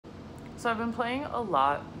So I've been playing a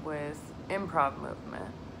lot with improv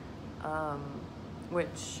movement,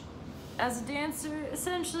 which as a dancer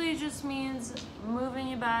essentially just means moving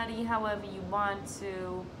your body however you want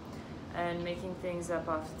to and making things up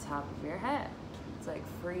off the top of your head. It's like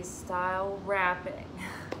freestyle rapping,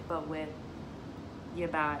 but with your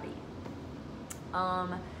body.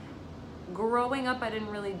 Growing up, I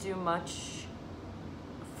didn't really do much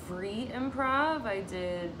free improv. I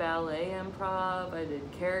did ballet improv, I did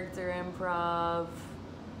character improv,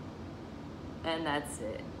 and that's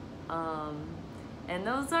it. And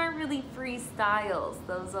those aren't really freestyles.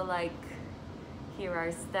 Those are like, here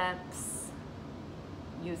are steps,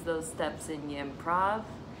 use those steps in your improv.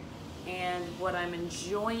 And what I'm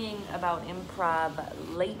enjoying about improv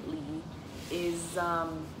lately is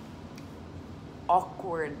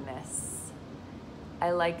awkwardness. I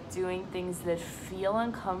like doing things that feel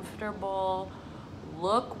uncomfortable,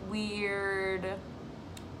 look weird,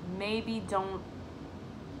 maybe don't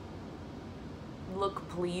look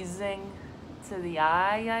pleasing to the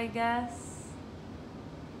eye, I guess.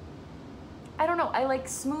 I don't know, I like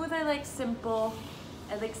smooth, I like simple,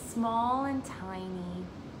 I like small and tiny.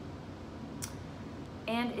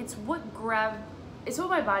 And it's what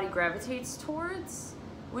my body gravitates towards,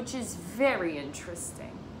 which is very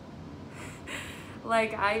interesting.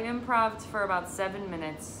 Like, I improv'd for about 7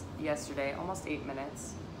 minutes yesterday, almost 8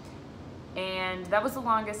 minutes. And that was the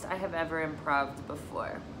longest I have ever improv'd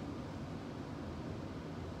before.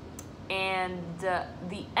 And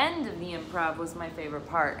the end of the improv was my favorite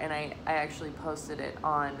part, and I actually posted it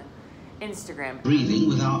on Instagram. Breathing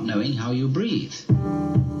without knowing how you breathe.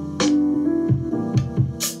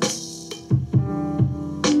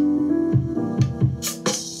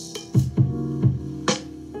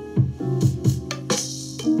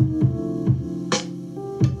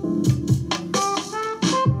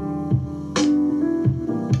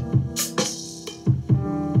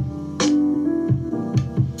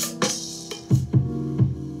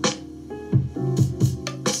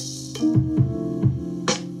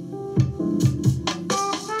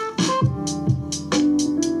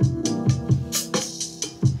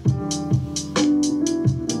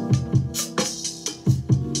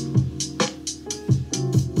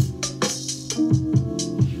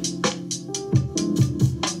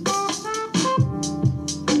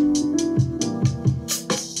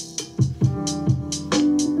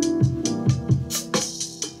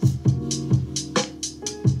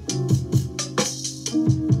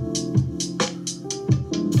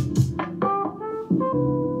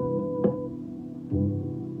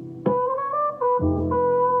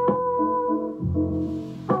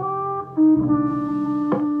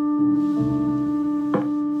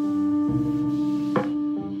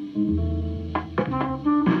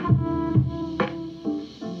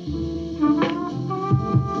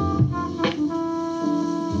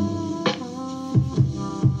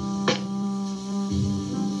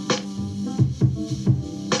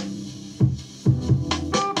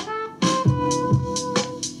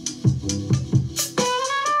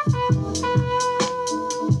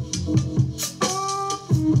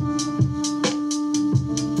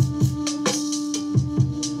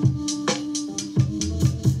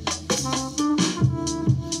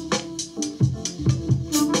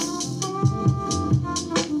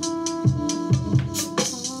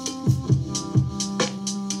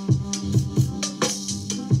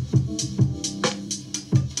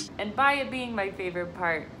 By it being my favorite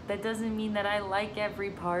part, that doesn't mean that I like every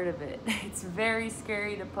part of it. It's very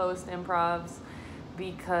scary to post improvs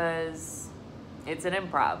because it's an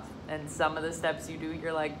improv, and some of the steps you do,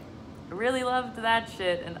 you're like, I really loved that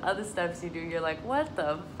shit, and other steps you do, you're like, what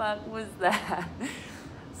the fuck was that?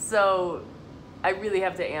 So I really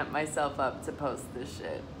have to amp myself up to post this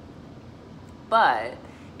shit. But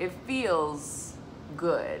it feels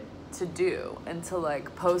good to do and to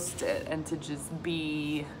like post it and to just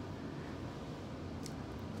be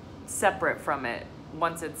separate from it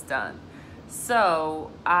once it's done. So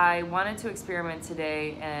I wanted to experiment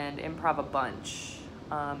today and improv a bunch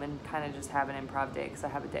and kind of just have an improv day because I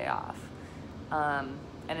have a day off. And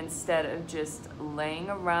instead of just laying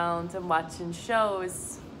around and watching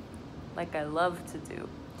shows like I love to do,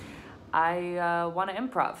 I want to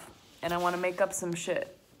improv and I want to make up some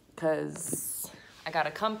shit because I got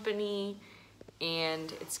a company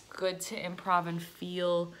and it's good to improv and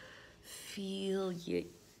feel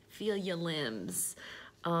your limbs,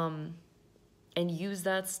 and use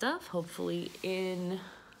that stuff hopefully in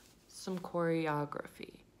some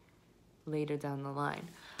choreography later down the line.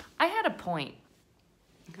 I had a point.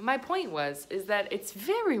 My point is that it's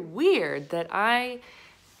very weird that I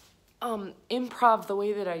improv the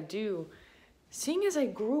way that I do seeing as I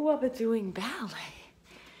grew up doing ballet,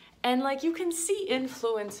 and like you can see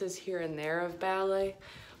influences here and there of ballet,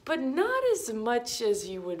 but not as much as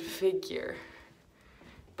you would figure.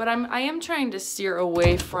 But I am trying to steer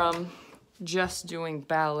away from just doing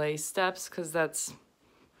ballet steps, because it's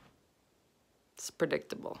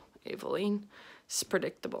predictable, Aveline. It's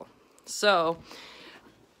predictable. So,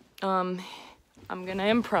 I'm gonna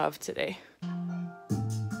improv today.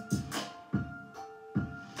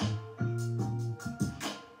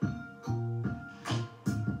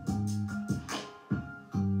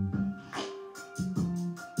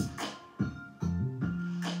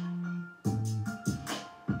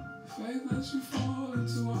 You fall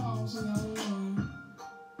into a house without love,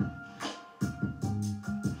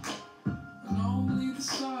 and only the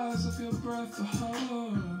size of your breath a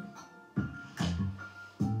hug.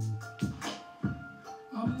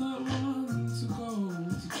 I'm not one to go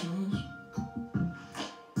to church,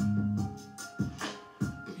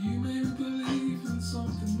 but you made me believe in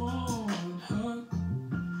something more than hurt.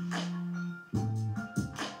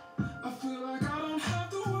 I feel like I don't have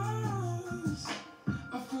the words.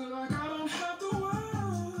 I feel like I don't have the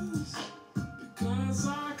words, because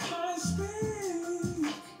I can't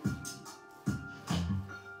speak.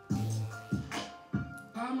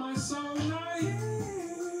 Am I so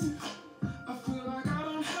naive? I feel like I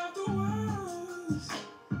don't have the words,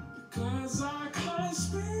 because I can't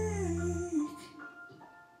speak.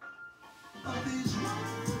 Of these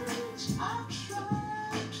words I've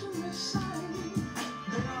tried to recite,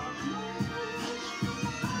 they are close to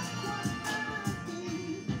my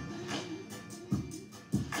feet.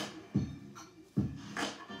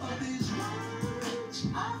 Of these words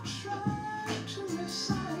I've tried to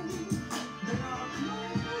recite, they are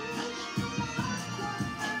close to my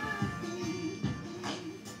feet.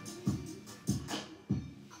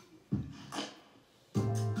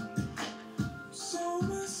 So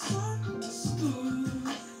misunderstood,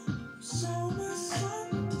 so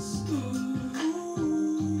misunderstood.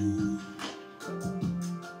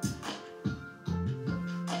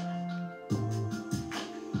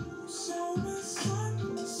 So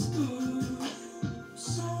misunderstood,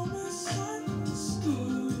 so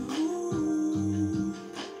misunderstood.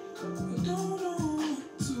 I don't know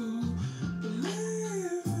what to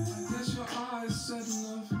believe in. I guess your eyes said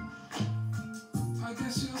enough. I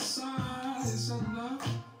guess your size said enough.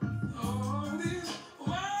 Oh, these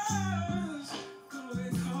words, no, they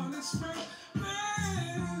can't express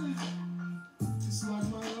pain. It's like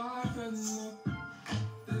my life and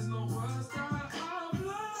there's no words that I've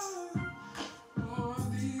learned. Oh,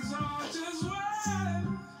 these are just words,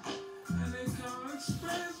 and they can't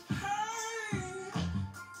express pain.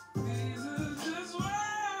 These are just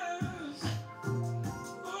words.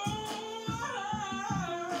 Oh,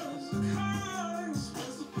 words that can't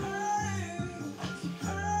express the pain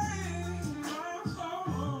in my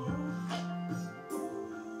soul.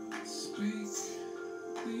 Speak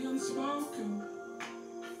the unspoken.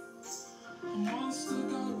 A monster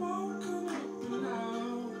got woken up and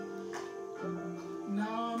out.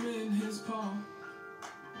 Now I'm in his paw.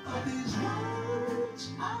 Of these words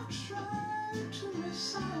I've tried to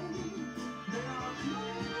recite, they are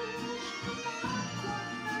close to my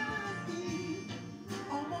feet.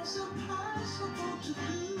 Almost impossible to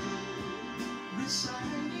do.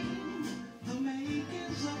 Reciting the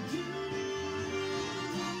makings of you.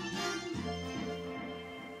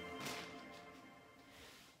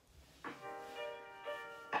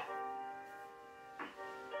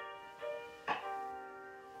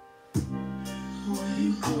 Where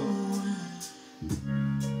you going?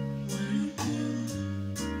 Where you been?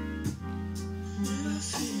 When I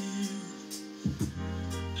see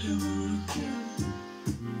you ever again?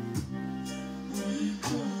 Where you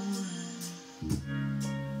going?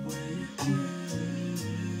 Where you been?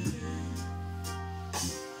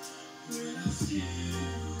 When I see you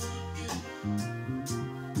again?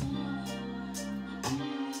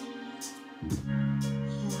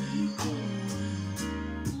 Where you going?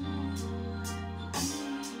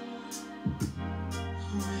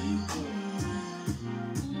 Where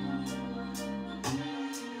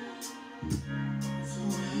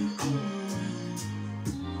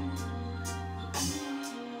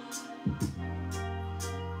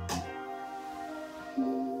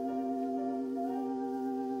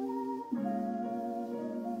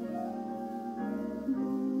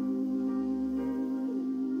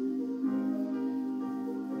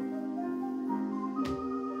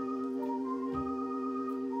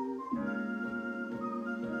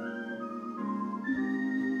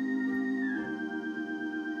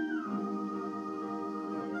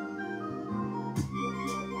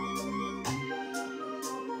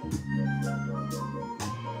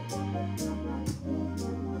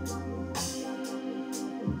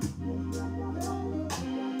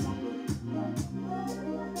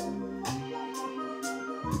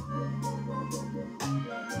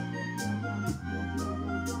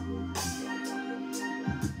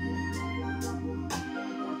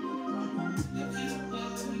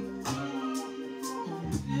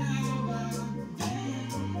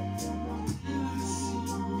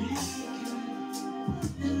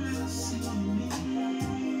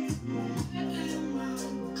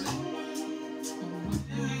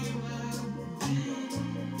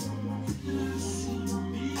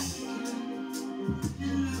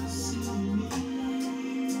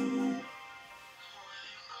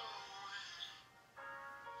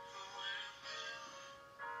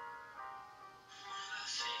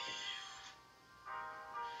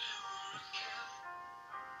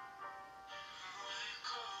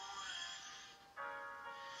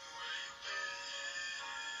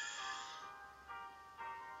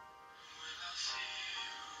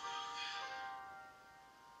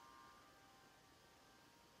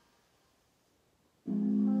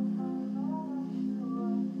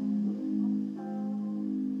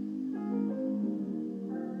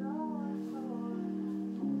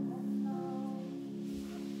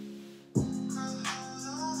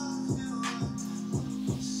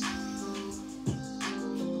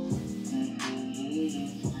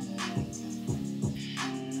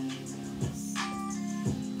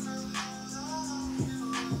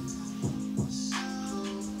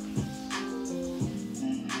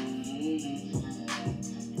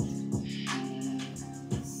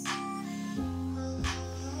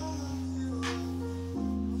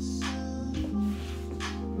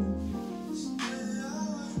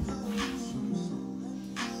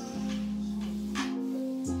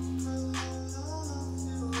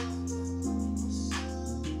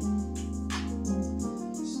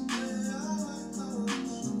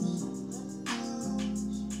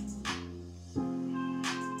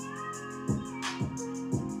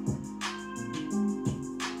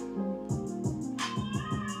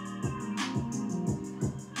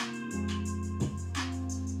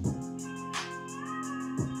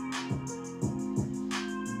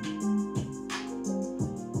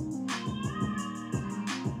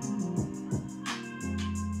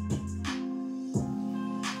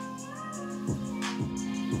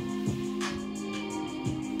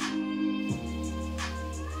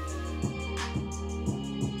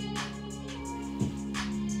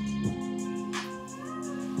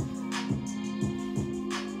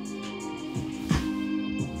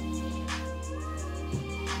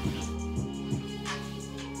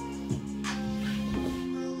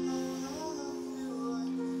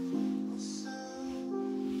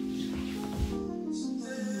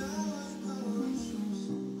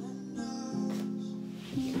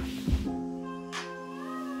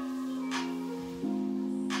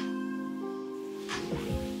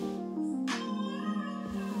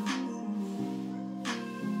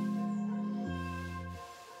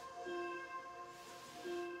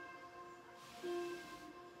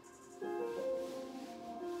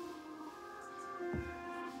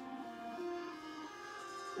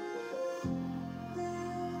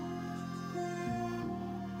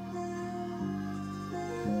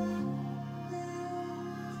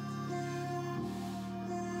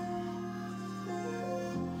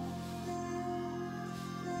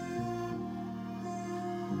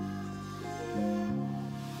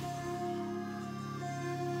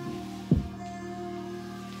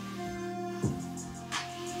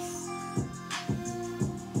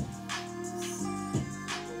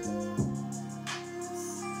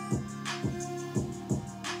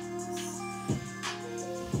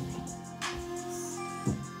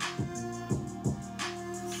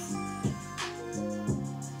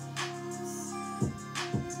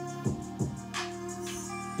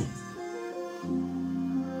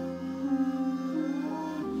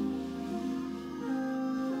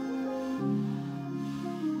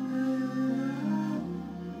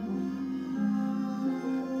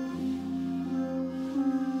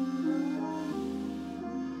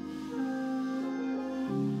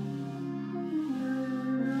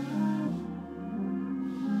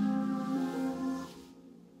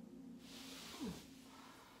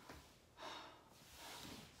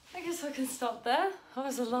I can stop there. That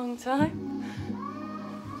was a long time.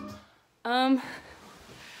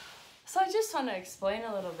 So I just want to explain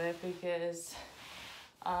a little bit because,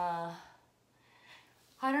 I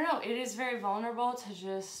don't know, it is very vulnerable to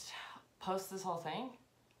just post this whole thing,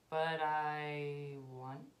 but I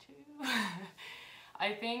want to.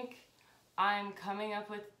 I think I'm coming up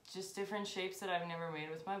with just different shapes that I've never made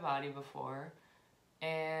with my body before,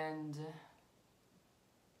 and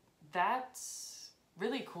that's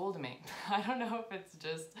really cool to me. I don't know if it's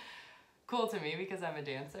just cool to me because I'm a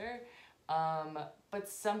dancer, but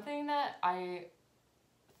something that I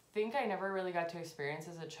think I never really got to experience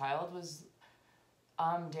as a child was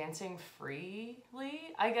dancing freely.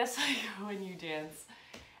 I guess like when you dance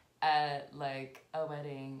at like a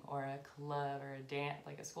wedding or a club or a dance,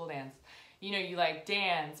 like a school dance, you know, you like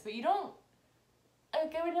dance, but you don't,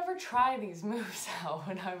 like I would never try these moves out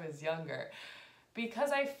when I was younger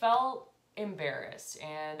because I felt embarrassed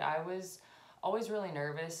and I was always really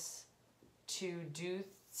nervous to do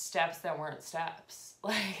steps that weren't steps.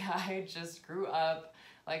 Like I just grew up,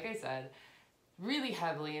 like I said, really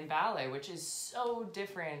heavily in ballet, which is so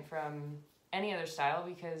different from any other style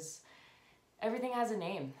because everything has a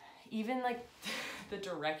name. Even like the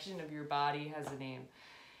direction of your body has a name.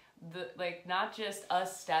 Like not just a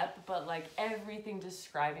step, but like everything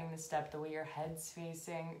describing the step, the way your head's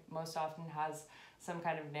facing most often has some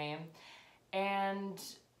kind of name. And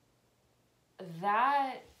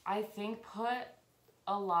that, I think, put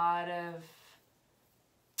a lot of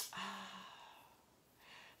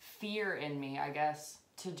fear in me, I guess,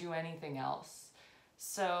 to do anything else.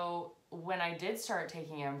 So when I did start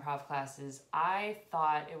taking improv classes, I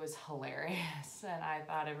thought it was hilarious and I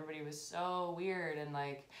thought everybody was so weird and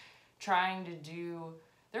like trying to do,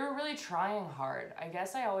 they were really trying hard. I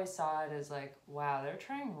guess I always saw it as like, wow, they're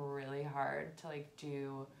trying really hard to like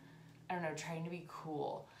do, I don't know, trying to be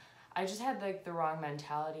cool. I just had like the wrong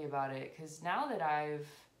mentality about it because now that I've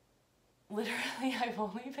only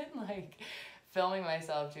been like filming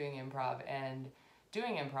myself doing improv and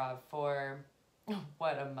doing improv for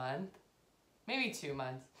what, a month? Maybe 2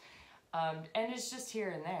 months. And it's just here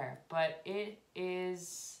and there, but it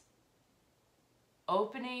is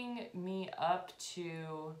opening me up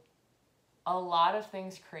to a lot of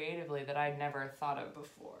things creatively that I'd never thought of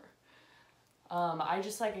before. I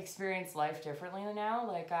just like experience life differently now.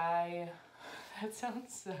 Like that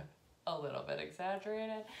sounds a little bit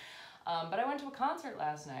exaggerated, but I went to a concert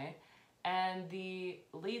last night and the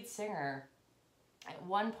lead singer at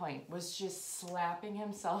one point was just slapping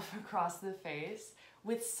himself across the face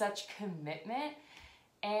with such commitment,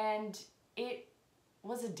 and it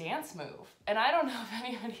was a dance move. And I don't know if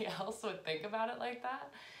anybody else would think about it like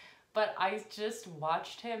that, but I just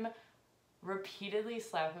watched him repeatedly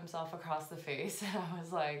slap himself across the face and I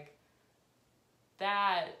was like,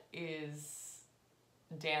 that is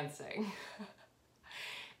dancing.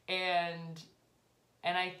 and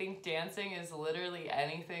I think dancing is literally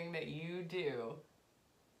anything that you do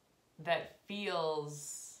that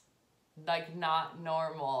feels like not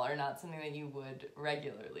normal or not something that you would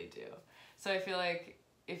regularly do. So I feel like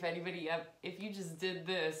if you just did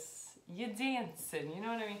this, you're dancing, you know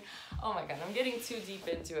what I mean? Oh my God, I'm getting too deep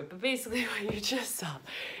into it, but basically what you just saw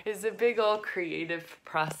is a big old creative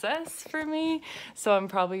process for me. So I'm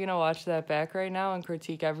probably gonna watch that back right now and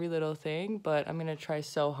critique every little thing, but I'm gonna try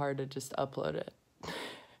so hard to just upload it.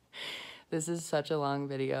 This is such a long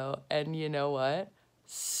video, and you know what?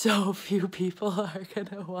 So few people are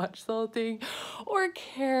gonna watch the whole thing or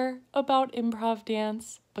care about improv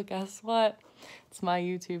dance, but guess what? It's my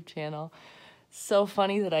YouTube channel. So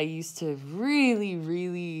funny that I used to really,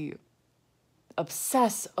 really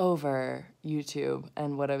obsess over YouTube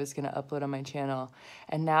and what I was gonna upload on my channel.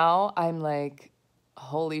 And now I'm like,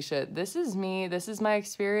 holy shit, this is me, this is my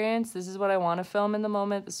experience, this is what I wanna film in the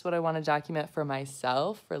moment, this is what I wanna document for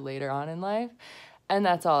myself for later on in life. And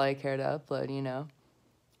that's all I care to upload, you know?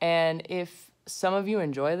 And if some of you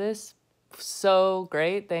enjoy this, so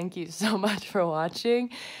great. Thank you so much for watching.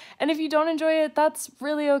 And if you don't enjoy it, that's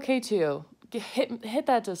really okay too. Hit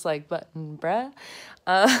that dislike button, bruh.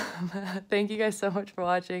 Thank you guys so much for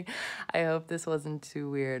watching. I hope this wasn't too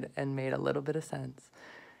weird and made a little bit of sense.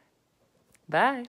 Bye.